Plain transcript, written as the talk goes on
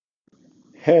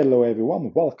Hello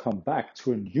everyone, welcome back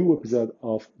to a new episode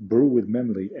of Brew with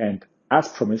Memli. And as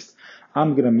promised,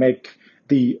 I'm gonna make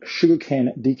the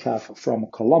Sugarcane Decaf from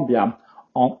Colombia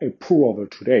on a pour over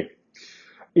today.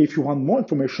 If you want more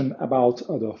information about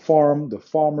the farm, the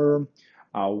farmer,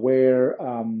 where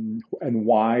and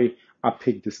why I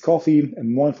picked this coffee,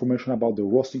 and more information about the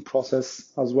roasting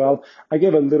process as well, I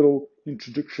gave a little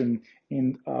introduction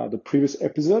in the previous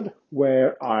episode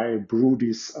where I brewed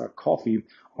this coffee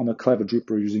on a clever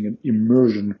dripper using an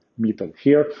immersion method.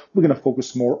 Here, we're going to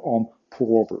focus more on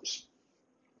pour overs.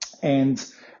 And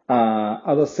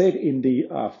as I said in the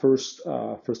first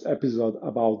episode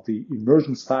about the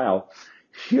immersion style,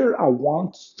 here I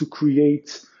want to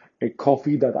create a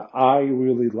coffee that I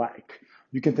really like.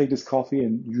 You can take this coffee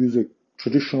and use a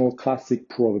traditional classic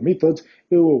pour over method.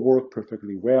 It will work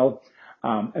perfectly well.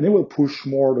 And it will push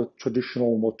more the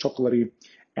traditional, more chocolatey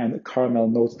and caramel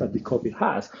notes that the coffee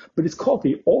has. But this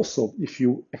coffee also, if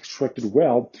you extract it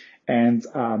well and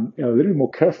a little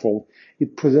more careful,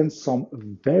 it presents some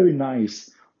very nice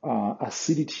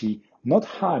acidity, not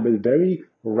high, but very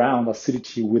round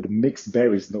acidity with mixed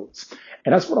berries notes.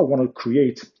 And that's what I want to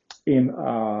create in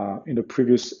the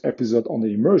previous episode on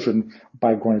the immersion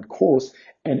by Granite Course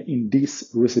and in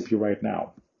this recipe right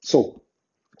now. So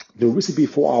the recipe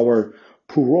for our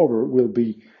pour over will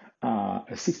be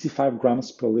a 65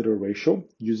 grams per liter ratio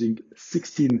using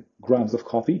 16 grams of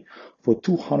coffee for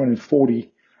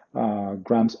 240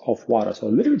 grams of water. So a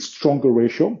little bit stronger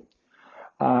ratio.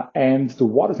 And the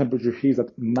water temperature here is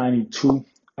at 92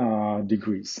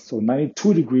 degrees. So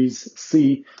 92 degrees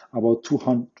C, about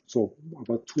 200, so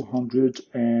about 200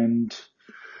 and,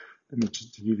 let me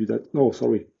just give you that, no,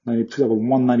 sorry, 92, about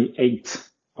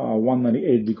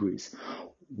 198 degrees.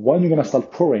 When you're going to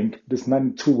start pouring, this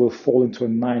 92 will fall into a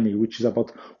 90, which is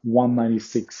about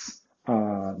 196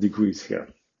 degrees here.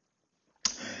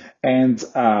 And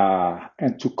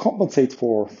to compensate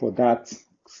for that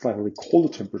slightly colder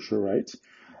temperature, right?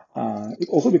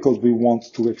 Also because we want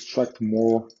to extract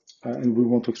more and we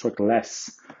want to extract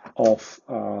less of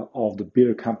the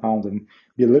bitter compound and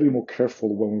be a little bit more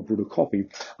careful when we brew the coffee.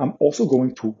 I'm also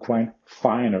going to grind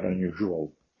finer than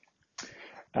usual.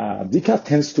 Decaf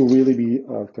tends to really be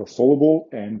soluble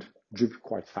and drip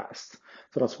quite fast.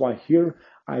 So that's why here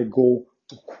I go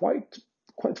quite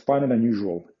finer than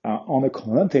usual. On a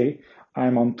Caliente,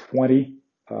 I'm on 20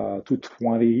 to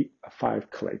 25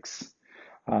 clicks.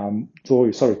 20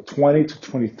 to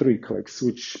 23 clicks,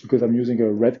 which because I'm using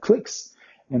a red clicks,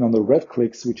 and on the red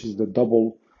clicks, which is the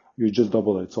double, you just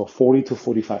double it. So 40 to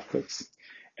 45 clicks.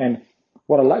 And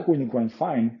what I like when you grind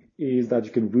fine is that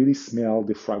you can really smell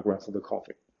the fragrance of the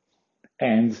coffee.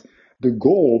 And the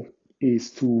goal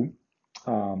is to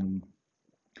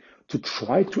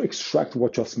try to extract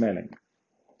what you're smelling.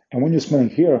 And when you're smelling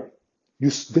here, you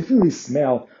definitely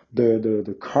smell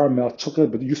the caramel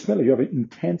chocolate, but you smell it. You have an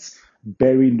intense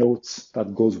berry notes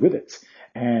that goes with it.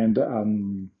 And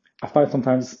I find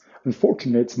sometimes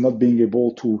unfortunate not being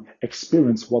able to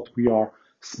experience what we are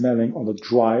smelling on the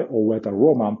dry or wet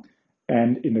aroma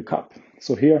and in the cup.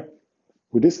 So here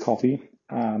with this coffee,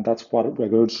 that's what we're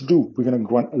going to do. We're going to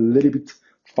grind a little bit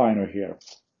finer here.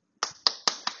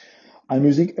 I'm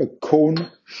using a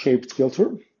cone-shaped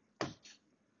filter.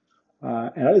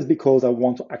 And that is because I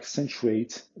want to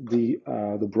accentuate the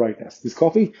brightness. This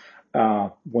coffee,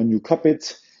 when you cup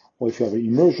it, or if you have an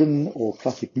immersion or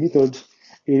classic method,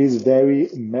 it is very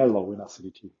mellow in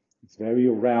acidity. It's very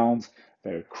round,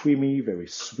 very creamy, very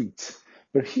sweet.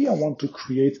 But here I want to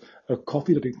create a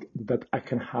coffee that I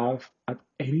can have at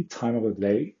any time of the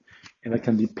day, and I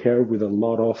can be paired with a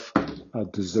lot of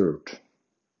dessert.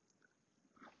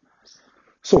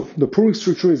 So the pouring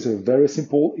structure is very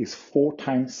simple. It's 4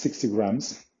 times 60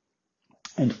 grams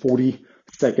and 40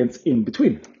 seconds in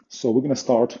between. So we're going to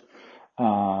start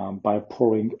by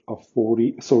pouring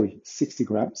 60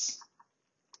 grams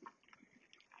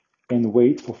and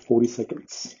wait for 40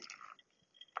 seconds.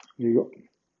 Here you go.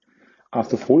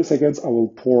 After 40 seconds, I will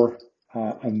pour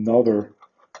another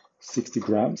 60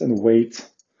 grams and wait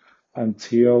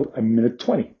until a minute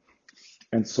 20,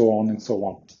 and so on and so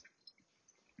on.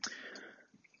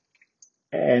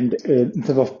 And in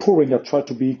terms of pouring, I try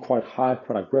to be quite high,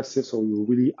 quite aggressive, so you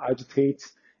really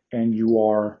agitate and you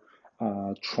are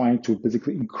trying to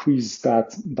basically increase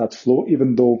that flow,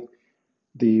 even though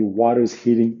the water is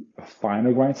hitting a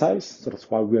finer grind size. So that's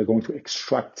why we are going to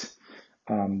extract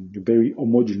very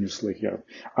homogeneously here.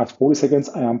 At 40 seconds,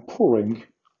 I am pouring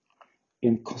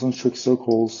in concentric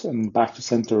circles and back to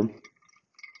center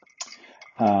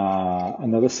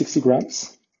another 60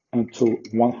 grams until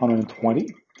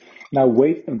 120. Now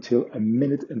wait until a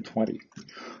minute and 20.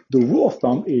 The rule of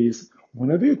thumb is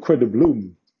Whenever you create a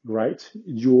bloom, right,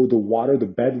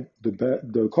 the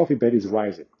coffee bed is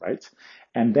rising, right?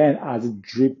 And then as it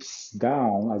drips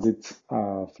down, as it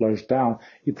flushes down,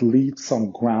 it leaves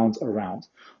some grounds around.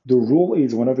 The rule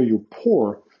is whenever you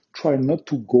pour, try not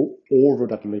to go over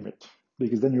that limit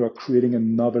because then you are creating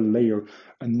another layer,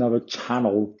 another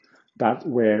channel that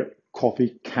where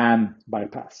coffee can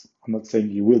bypass. I'm not saying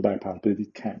you will bypass, but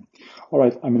it can. All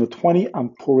right, I'm in a 20, I'm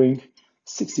pouring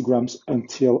 60 grams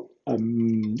until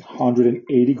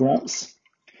 180 grams.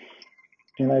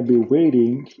 And I'll be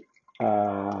waiting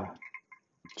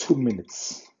 2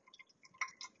 minutes.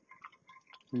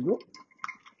 There you go.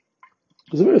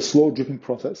 It's a very slow dripping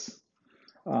process.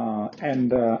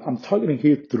 And I'm targeting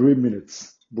here 3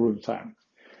 minutes brewing time.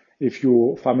 If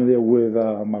you're familiar with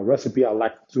my recipe, I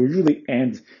like to usually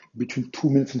end between 2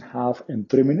 minutes and a half and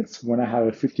 3 minutes when I have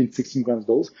a 15, 16 grams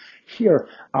dose. Here,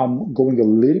 I'm going a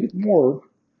little bit more,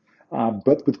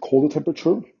 but with colder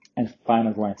temperature and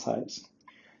finer grind size.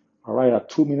 All right, at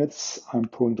 2 minutes, I'm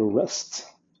pouring the rest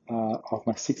of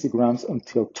my 60 grams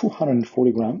until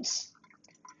 240 grams,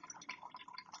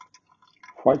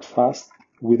 quite fast,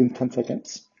 within 10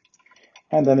 seconds.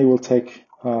 And then it will take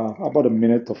about a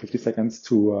minute or 50 seconds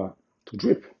to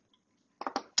drip.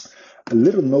 A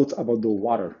little note about the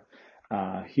water.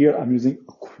 Here I'm using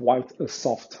quite a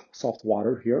soft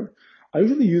water here. I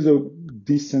usually use a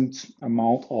decent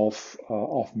amount of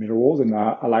minerals, and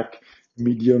I like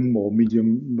medium or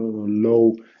medium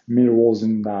low minerals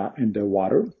in the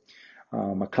water.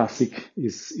 My classic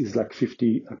is like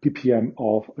 50 ppm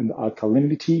of an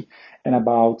alkalinity and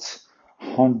about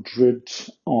 100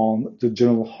 on the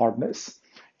general hardness.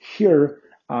 Here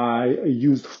I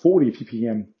used 40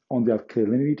 ppm on the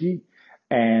alkalinity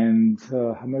and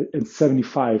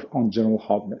 75 on general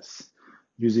hardness,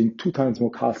 using 2 times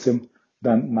more calcium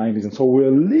than magnesium. So we're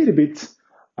a little bit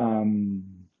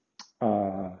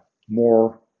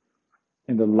more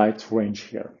in the light range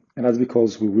here. And that's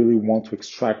because we really want to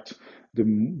extract the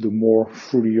more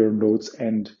fruitier notes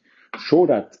and show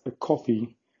that a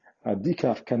coffee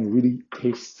decaf can really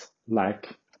taste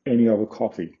like any other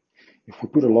coffee. If we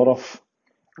put a lot of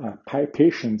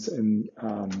patience and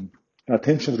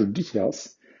attention to the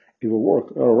details, it will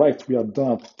work. All right, we are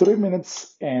done at 3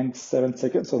 minutes and 7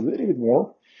 seconds, so a little bit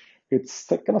more. It's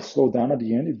kind of slowed down at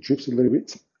the end. It drips a little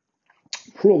bit,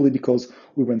 probably because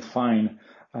we went fine.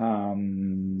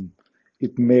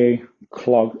 It may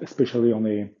clog, especially on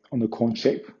the cone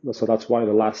shape. So that's why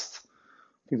the last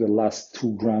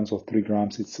 2 grams or 3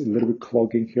 grams, it's a little bit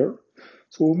clogging here.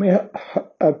 So we may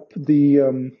up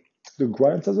the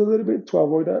grind size a little bit to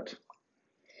avoid that.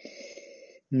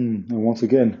 And once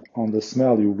again, on the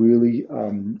smell, you really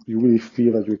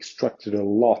feel that you extracted a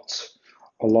lot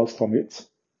from it.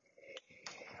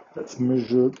 Let's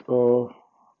measure the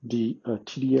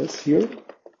TDS here.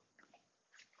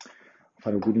 I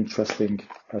find it really interesting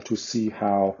to see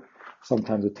how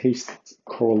sometimes the taste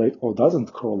correlate or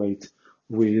doesn't correlate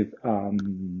with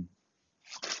the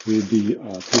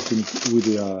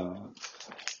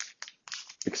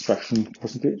extraction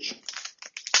percentage.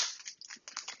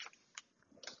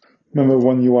 Remember,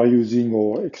 when you are using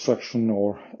or extraction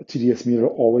or TDS meter,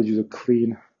 always use a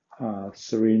clean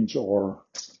syringe or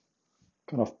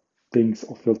kind of things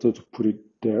or filter to put it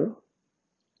there.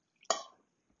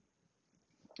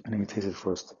 And let me taste it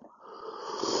first.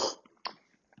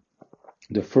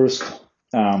 The first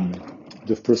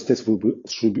test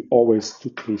should be always to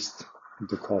taste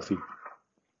the coffee.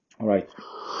 All right.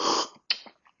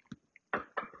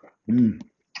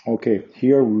 Okay,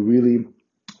 here we really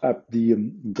up the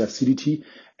acidity,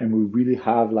 and we really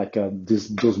have like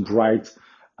those bright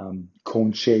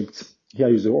cone shaped. Here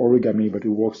I use the origami, but it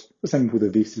works the same with the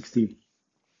V60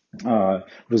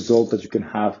 result that you can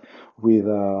have with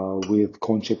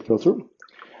cone shaped filter.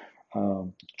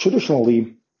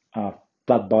 Traditionally,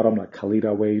 flat bottom like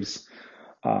Kalita waves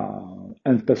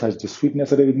emphasize the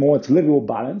sweetness a little bit more. It's a little more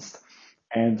balanced,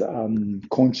 and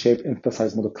cone shaped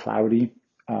emphasize more the clarity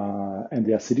and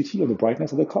the acidity or the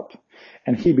brightness of the cup.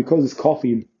 And here, because this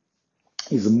coffee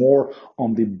is more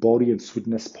on the body and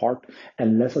sweetness part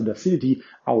and less on the acidity,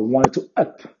 I wanted to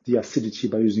up the acidity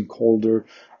by using colder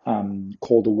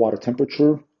water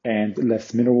temperature and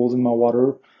less minerals in my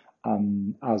water,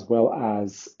 as well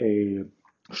as a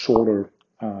stronger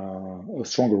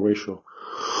ratio.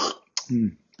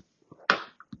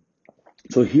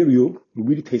 So here you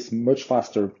really taste much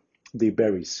faster the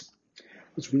berries.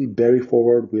 It's really berry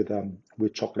forward with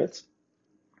chocolate.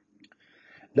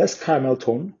 Less caramel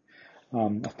tone.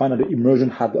 I find that the immersion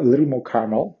had a little more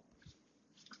caramel.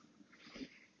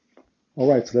 All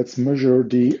right, so let's measure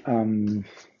the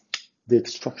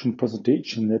extraction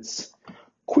percentage, and let's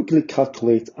quickly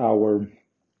calculate our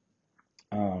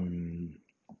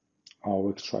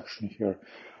extraction here.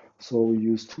 So we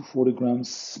use 240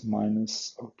 grams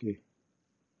minus, okay.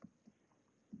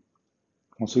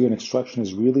 Once again, extraction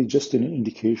is really just an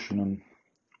indication on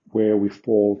where we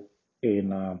fall in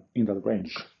that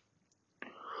range.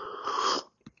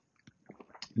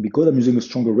 Because I'm using a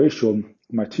stronger ratio,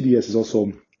 my TDS is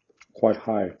also quite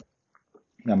high.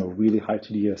 I'm a really high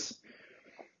TDS.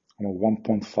 I'm a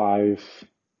 1.5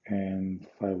 and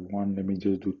 5.1. Let me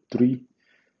just do 3.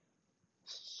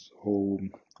 So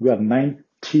we have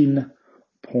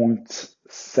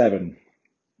 19.7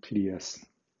 TDS.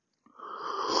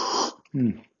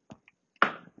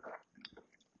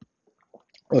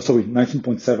 Oh, sorry,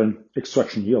 19.7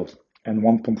 extraction yield and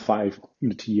 1.5 in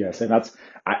the TDS. And that's,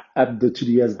 I add the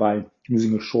TDS by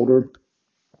using a stronger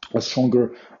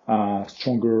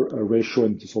ratio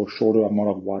and so shorter amount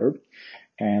of water.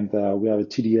 And we have a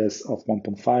TDS of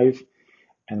 1.5.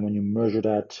 And when you measure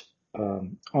that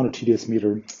on a TDS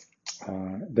meter,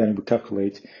 then we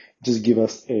calculate, just give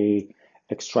us a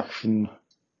extraction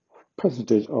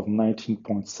percentage of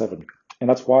 19.7. And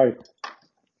that's why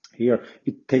here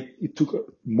it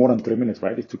took more than 3 minutes,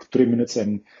 right? It took 3 minutes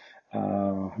and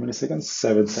how many seconds?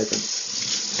 7 seconds.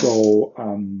 So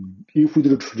if we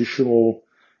did a traditional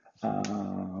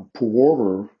pour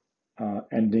over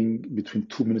ending between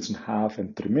 2.5 minutes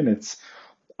and 3 minutes,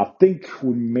 I think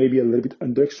we may be a little bit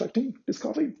under extracting this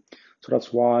coffee. So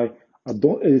that's why I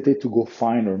don't hesitate to go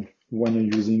finer when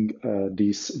you're using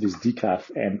this decaf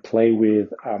and play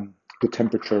with the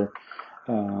temperature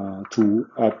to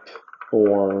up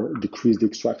or decrease the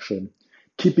extraction,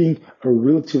 keeping a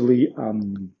relatively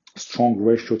strong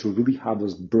ratio to really have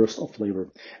those bursts of flavor.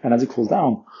 And as it cools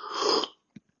down,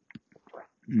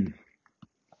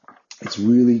 it's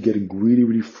really getting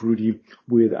really fruity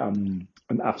with an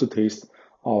aftertaste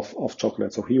of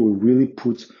chocolate. So here we really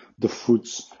put the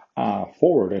fruits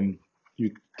forward, and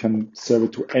you can serve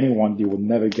it to anyone. You will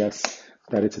never guess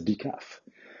that it's a decaf.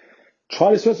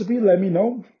 Try this recipe, let me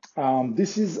know.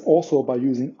 This is also by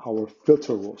using our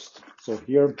filter roast. So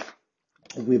here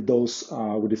with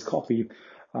this coffee,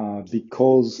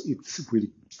 because it's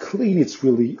really clean, it's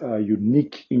really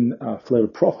unique in flavor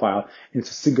profile, and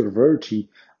it's a single variety,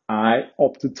 I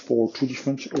opted for 2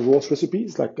 different roast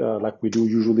recipes, like we do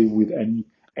usually with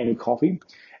any coffee.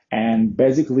 And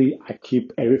basically, I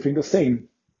keep everything the same.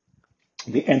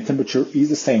 The end temperature is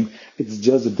the same. It's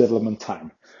just the development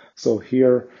time. So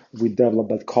here we develop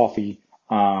that coffee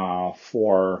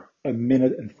for 1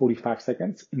 minute and 45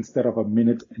 seconds instead of 1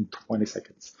 minute and 20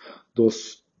 seconds.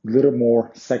 Those little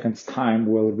more seconds time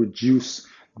will reduce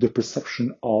the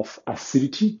perception of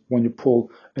acidity when you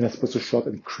pull an espresso shot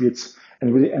and creates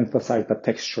and really emphasize that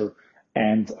texture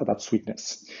and that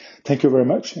sweetness. Thank you very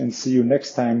much, and see you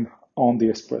next time on the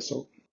espresso.